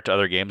compare it to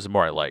other games, the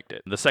more I liked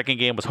it. The second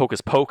game was Hocus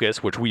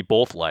Pocus, which we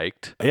both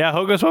liked. Yeah,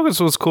 Hocus Pocus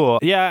was cool.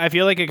 Yeah, I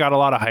feel like it got a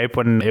lot of hype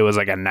when it was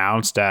like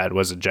announced at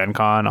Gen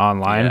Con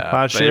online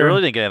last year. But I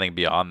really didn't get anything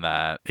beyond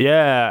that.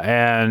 Yeah,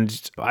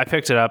 and I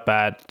picked it up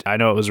I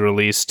know it was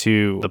released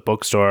to the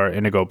bookstore,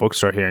 Indigo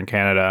Bookstore here in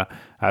Canada,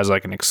 as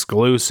like an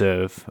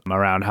exclusive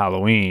around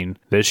Halloween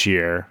this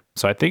year.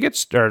 So I think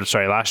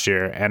last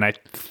year. And I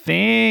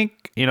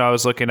think, I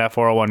was looking at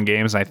 401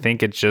 Games and I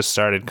think it just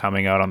started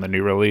coming out on the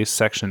new release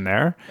section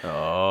there.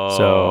 Oh.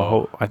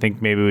 So I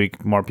think maybe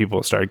more people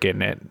will start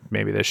getting it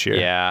maybe this year.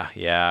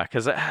 Yeah.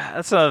 Because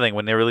that's another thing.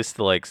 When they release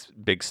to like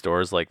big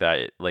stores like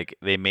that, like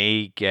they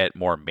may get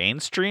more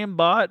mainstream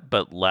bought,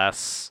 but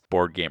less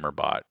board gamer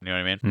bought. You know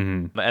what I mean?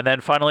 Mm-hmm. And then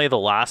finally the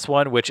last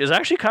one, which is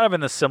actually kind of in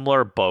the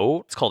similar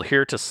boat. It's called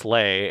Here to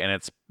Slay, and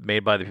it's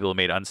made by the people who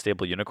made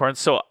Unstable Unicorns.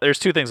 So there's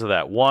 2 things with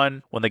that.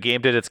 One, when the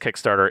game did its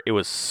Kickstarter, it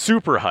was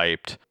super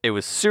hyped. It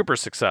was super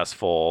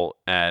successful,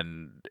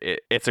 and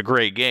it's a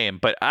great game.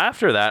 But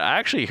after that, I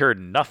actually heard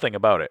nothing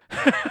about it.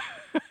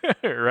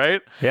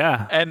 Right?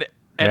 Yeah. And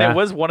it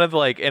was one of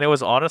it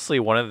was honestly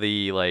one of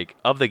the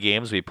of the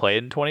games we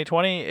played in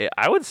 2020.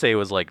 I would say it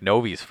was like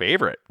Novi's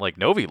favorite. Like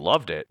Novi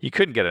loved it. He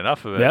couldn't get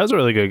enough of it. Yeah, it was a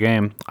really good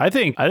game. I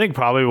think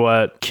probably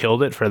what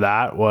killed it for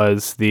that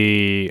was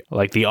the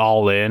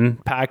all-in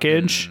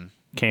package.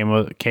 Came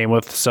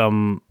with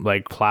some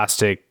like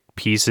plastic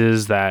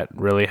pieces that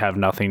really have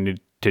nothing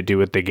to do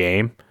with the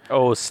game.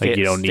 Oh,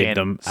 You don't need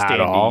them at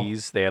all.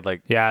 They had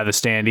like Yeah, the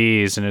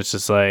standees, and it's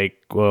just like,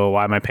 well,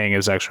 why am I paying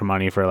this extra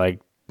money for like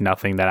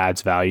nothing that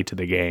adds value to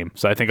the game?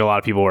 So I think a lot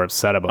of people were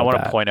upset about that. I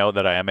want to point out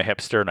that I am a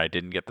hipster and I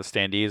didn't get the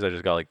standees. I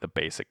just got like the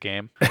basic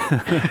game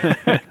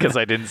because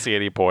I didn't see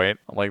any point.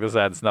 I'm like, this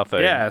adds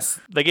nothing.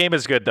 Yes. The game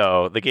is good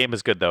though.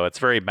 It's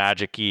very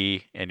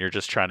magic-y, and you're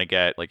just trying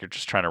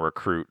to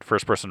recruit.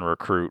 First person to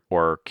recruit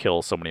or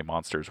kill so many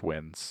monsters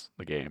wins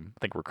the game. I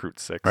think recruit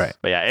 6. Right.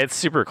 But yeah, it's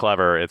super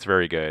clever. It's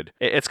very good.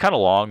 It's kind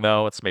of long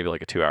though. It's maybe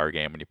like a 2-hour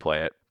game when you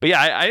play it. But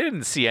yeah, I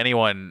didn't see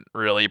anyone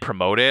really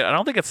promote it. I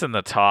don't think it's in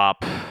the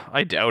top.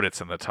 I doubt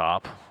it's in the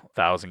top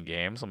 1,000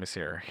 games. Let me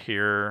see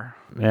here.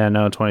 Yeah,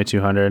 no,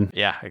 2,200.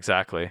 Yeah,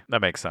 exactly. That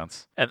makes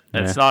sense. And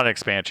it's not an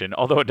expansion,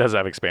 although it does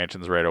have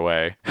expansions right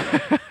away.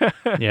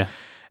 Yeah.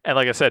 And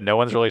like I said, no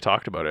one's really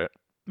talked about it.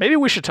 Maybe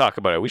we should talk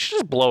about it. We should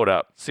just blow it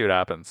up, see what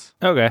happens.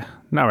 Okay.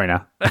 Not right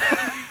now.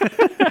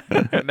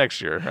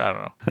 Next year. I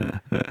don't know.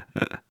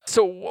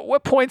 So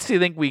what points do you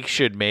think we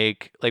should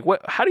make? Like,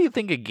 how do you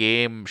think a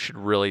game should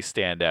really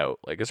stand out?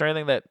 Like, is there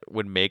anything that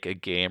would make a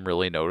game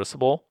really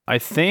noticeable? I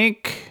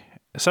think,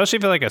 especially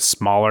for like a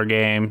smaller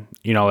game,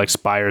 like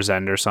Spire's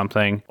End or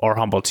something, or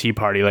Humble Tea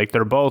Party, like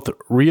they're both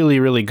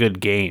really, really good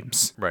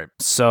games. Right.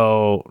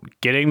 So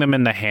getting them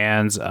in the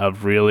hands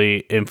of really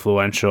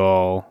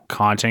influential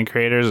content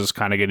creators is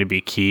kind of going to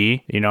be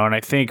key, and I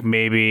think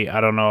maybe,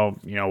 I don't know,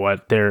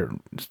 what they're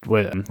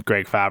with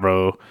Greg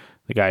Favreau,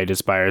 the guy who did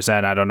Spire's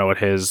End. I don't know what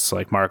his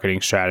like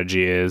marketing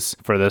strategy is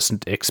for this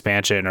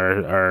expansion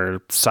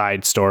or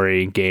side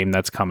story game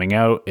that's coming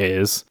out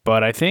is,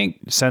 but I think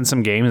send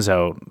some games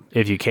out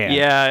if you can.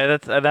 Yeah,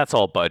 that's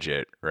all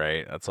budget,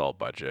 right? That's all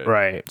budget.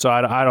 Right. So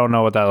I don't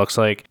know what that looks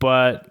like,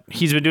 but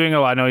he's been doing a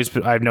lot.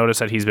 I've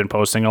noticed that he's been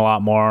posting a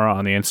lot more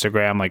on the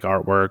Instagram, like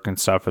artwork and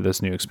stuff for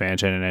this new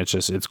expansion, and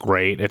it's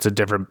great. It's a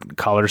different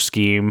color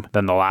scheme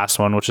than the last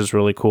one, which is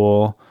really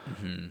cool,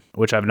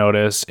 which I've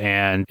noticed.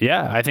 And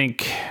yeah, I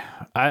think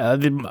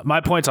my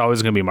point's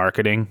always going to be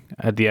marketing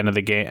at the end of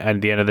the game. At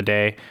the end of the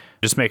day,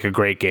 just make a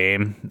great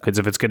game, because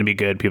if it's going to be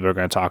good, people are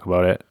going to talk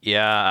about it.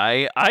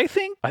 Yeah, I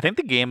think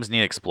the games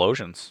need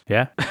explosions.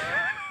 Yeah.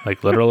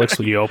 Like literal,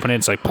 you open it,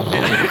 it's like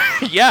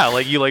yeah,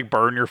 like you like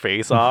burn your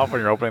face off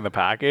when you're opening the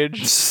package.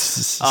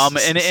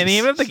 And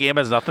even if the game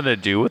has nothing to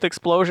do with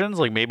explosions,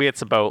 like maybe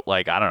it's about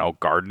like, I don't know,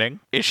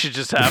 gardening. It should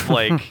just have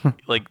like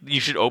like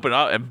you should open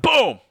up and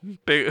boom,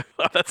 big.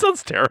 That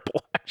sounds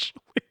terrible,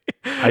 actually.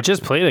 I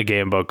just played a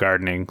game about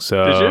gardening.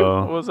 So did you?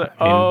 What was that?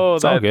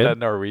 That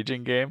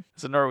Norwegian game.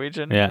 Is it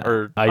Norwegian? Yeah.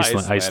 Or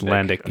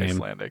Icelandic game.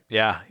 Icelandic.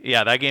 Yeah.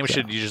 That game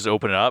should you just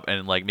open it up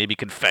and like maybe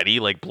confetti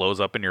like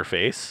blows up in your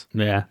face.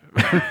 Yeah.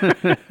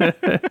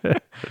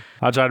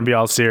 I'll try to be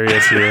all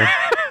serious here.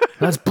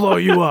 Let's blow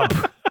you up.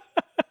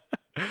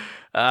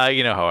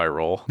 You know how I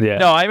roll. Yeah.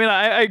 No, I mean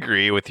I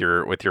agree with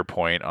your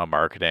point on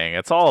marketing.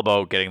 It's all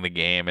about getting the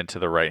game into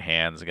the right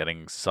hands and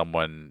getting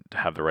someone to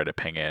have the right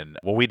opinion.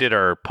 When we did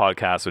our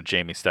podcast with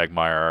Jamie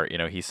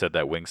Stegmaier, he said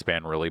that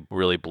Wingspan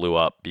really blew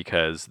up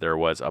because there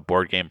was a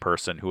board game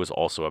person who was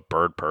also a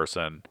bird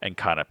person and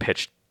kind of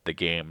pitched the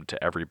game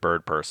to every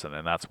bird person,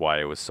 and that's why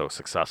it was so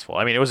successful.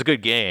 I mean, it was a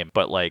good game,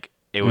 but like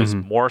it was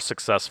more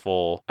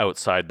successful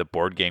outside the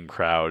board game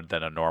crowd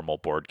than a normal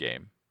board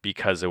game,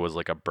 because it was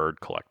like a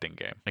bird collecting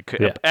game.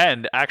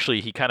 And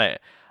actually I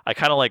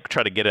kind of like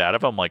try to get it out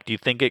of him. Like, do you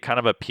think it kind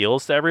of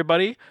appeals to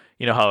everybody?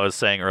 You know how I was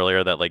saying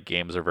earlier that like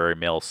games are very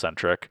male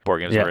centric,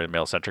 board games are very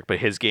male centric, but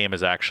his game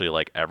is actually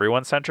like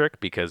everyone centric,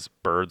 because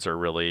birds are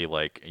really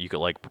like,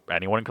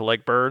 anyone could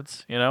like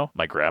birds,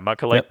 my grandma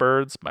could like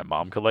birds, my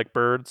mom could like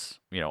birds,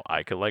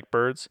 I could like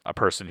birds, a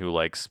person who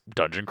likes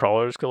dungeon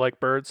crawlers could like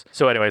birds.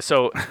 So anyway,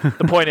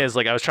 the point is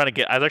like, I was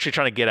actually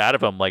trying to get out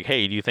of him like,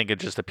 hey, do you think it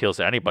just appeals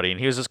to anybody? And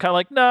he was just kind of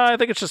like, no, I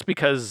think it's just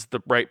because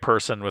the right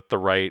person with the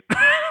right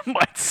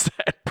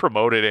mindset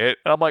promoted it.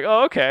 And I'm like,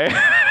 oh, okay.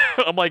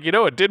 I'm like,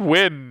 it did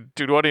win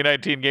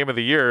 2019 Game of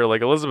the Year.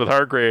 Like, Elizabeth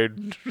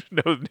Hargrave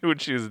knew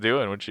what she was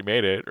doing when she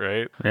made it,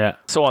 right? Yeah.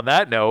 So on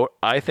that note,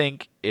 I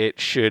think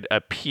it should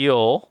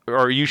appeal,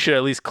 or you should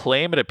at least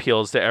claim it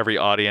appeals to every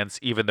audience,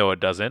 even though it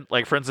doesn't.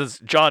 Like, for instance,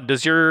 John,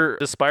 does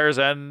Spire's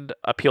End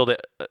appeal to,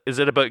 is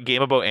it a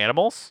game about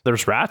animals?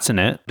 There's rats in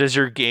it. Does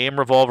your game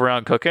revolve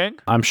around cooking?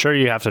 I'm sure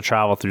you have to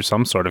travel through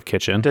some sort of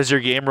kitchen. Does your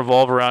game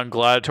revolve around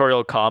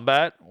gladiatorial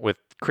combat with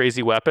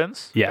crazy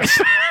weapons?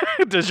 Yes.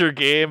 Does your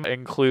game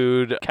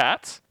include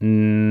cats?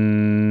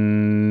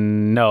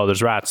 No,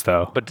 there's rats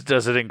though. But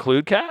does it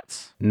include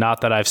cats?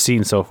 Not that I've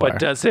seen so far. But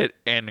does it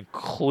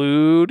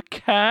include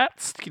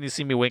cats? Can you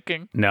see me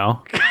winking?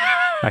 No,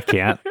 I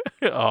can't.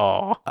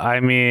 Oh. I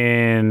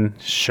mean,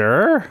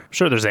 sure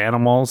there's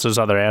animals. There's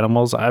other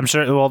animals. I'm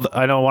sure. Well,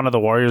 I know one of the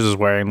warriors is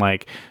wearing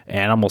like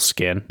animal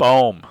skin.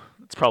 Boom.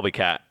 It's probably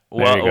cat.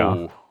 There you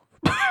go.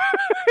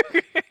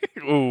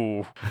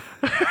 Ooh.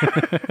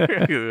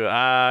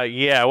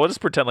 Yeah, we'll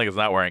just pretend like it's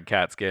not wearing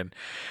cat skin.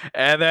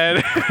 And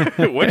then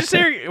what'd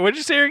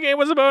you say your game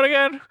was about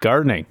again?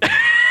 Gardening.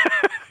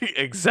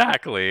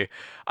 Exactly.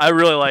 I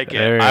really like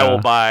it. I will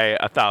buy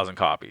 1,000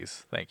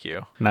 copies. Thank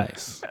you.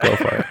 Nice. Go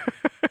for it.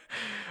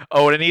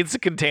 Oh, and it needs to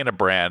contain a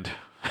brand.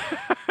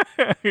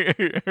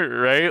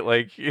 Right?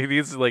 Like it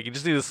needs like you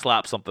just need to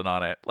slap something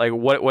on it. Like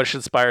what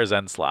should Spire's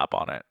End slap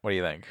on it? What do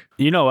you think?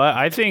 You know what?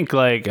 I think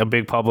like a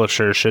big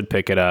publisher should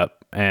pick it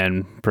up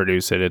and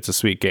produce it. It's a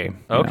sweet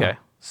game. Okay.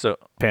 So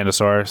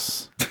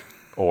Pandasaurus.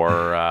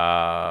 or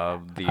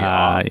the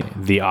op.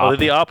 The op. Well,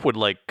 the op would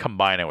like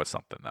combine it with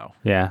something though.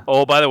 Yeah.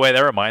 Oh, by the way,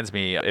 that reminds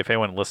me, if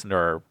anyone listened to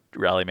our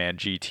Rallyman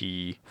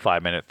GT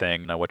 5-minute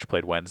thing, what you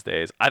played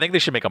Wednesdays, I think they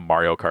should make a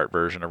Mario Kart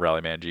version of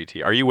Rallyman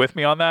GT. Are you with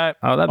me on that?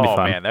 Oh, that'd be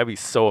fun. Man, that'd be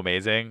so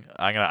amazing.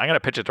 I'm gonna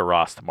pitch it to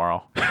Ross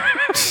tomorrow.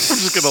 I'm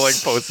just gonna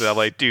like post it. I'm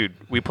like, dude,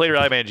 we played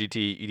Rallyman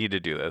GT. You need to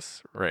do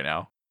this right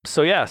now.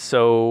 So yeah,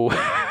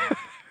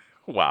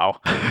 wow.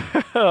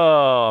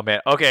 Oh man.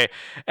 Okay.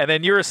 And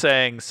then you were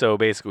saying, so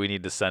basically we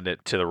need to send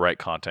it to the right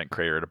content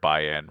creator to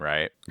buy in,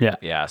 right? Yeah.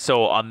 Yeah.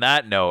 So on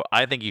that note,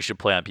 I think you should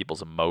play on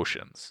people's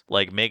emotions.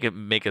 Like make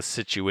a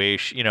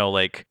situation,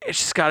 like it's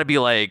just got to be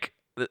like,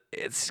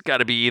 it's got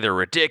to be either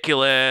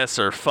ridiculous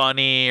or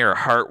funny or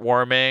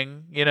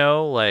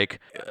heartwarming, like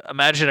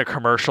imagine a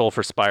commercial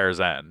for Spire's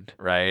End,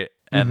 right?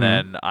 And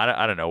then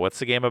I don't know, what's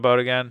the game about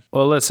again?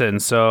 Well, listen,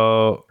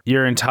 so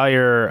your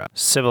entire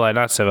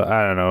civilization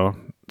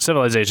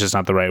is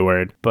not the right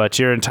word, but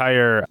your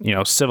entire,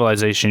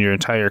 civilization, your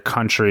entire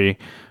country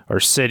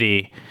or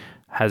city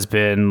has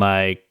been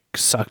like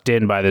sucked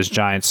in by this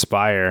giant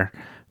spire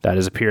that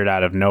has appeared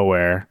out of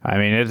nowhere. I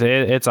mean,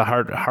 it's a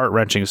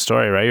heart-wrenching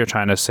story, right? You're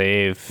trying to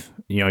save,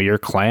 your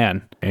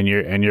clan and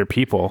your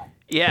people.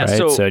 Yeah, right?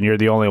 So and you're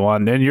the only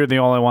one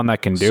that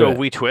can do it. So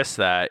we twist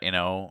that,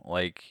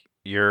 like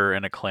you're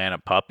in a clan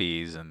of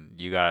puppies and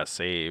you gotta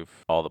save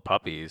all the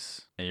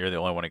puppies and you're the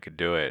only one who could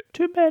do it.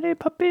 Too many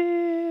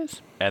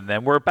puppies. And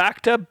then we're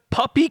back to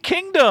Puppy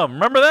Kingdom.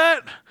 Remember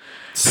that?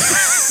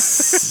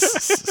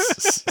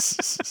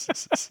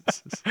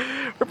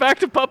 We're back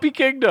to Puppy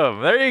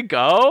Kingdom. There you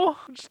go.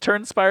 Just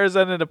turn Spire's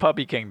End into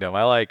Puppy Kingdom.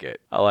 I like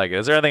it.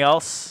 Is there anything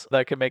else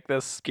that can make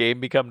this game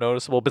become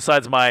noticeable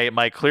besides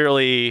my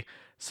clearly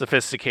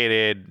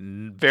sophisticated,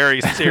 very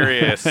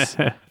serious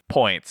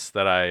points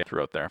that I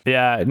threw out there?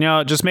 Yeah,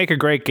 just make a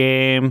great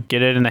game,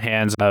 get it in the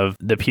hands of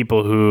the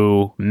people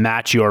who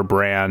match your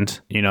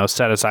brand,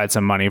 set aside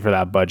some money for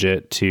that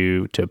budget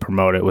to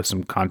promote it with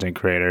some content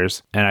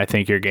creators. And I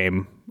think your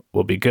game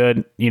will be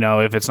good.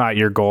 If it's not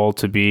your goal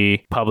to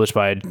be published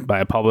by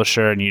a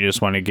publisher and you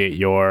just want to get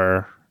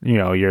your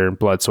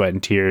blood, sweat,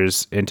 and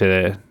tears into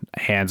the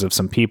hands of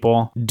some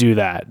people, do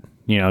that.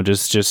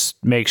 Just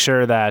make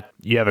sure that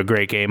you have a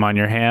great game on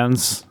your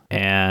hands.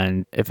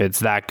 And if it's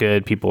that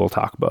good, people will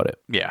talk about it.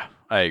 Yeah,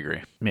 I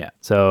agree. Yeah.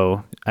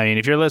 So, I mean,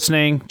 if you're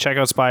listening, check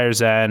out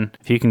Spire's End.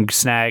 If you can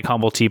snag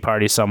Humble Tea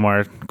Party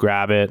somewhere,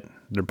 grab it.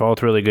 They're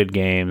both really good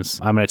games.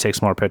 I'm going to take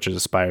some more pictures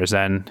of Spire's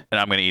End. And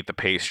I'm going to eat the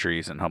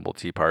pastries in Humble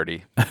Tea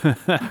Party.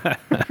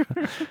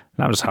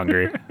 I'm just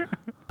hungry.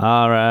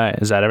 All right.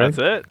 Is that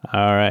everything? That's it.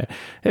 All right.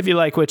 If you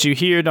like what you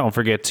hear, don't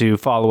forget to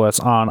follow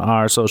us on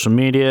our social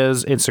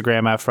medias,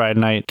 Instagram at Friday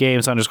Night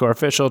Games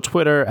 _official,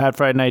 Twitter at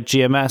Friday Night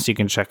GMS. You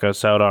can check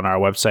us out on our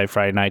website,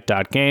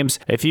 FridayNight.games.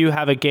 If you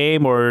have a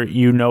game or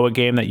a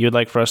game that you'd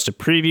like for us to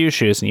preview,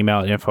 shoot us an email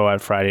at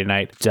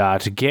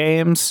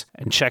info@FridayNight.games.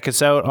 And check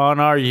us out on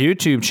our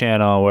YouTube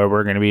channel where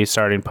we're going to be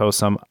starting to post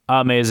some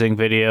amazing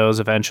videos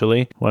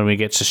eventually when we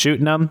get to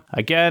shooting them.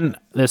 Again,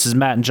 this is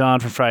Matt and John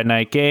from Friday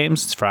Night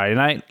Games. It's Friday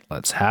night.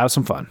 Let's have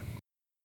some fun.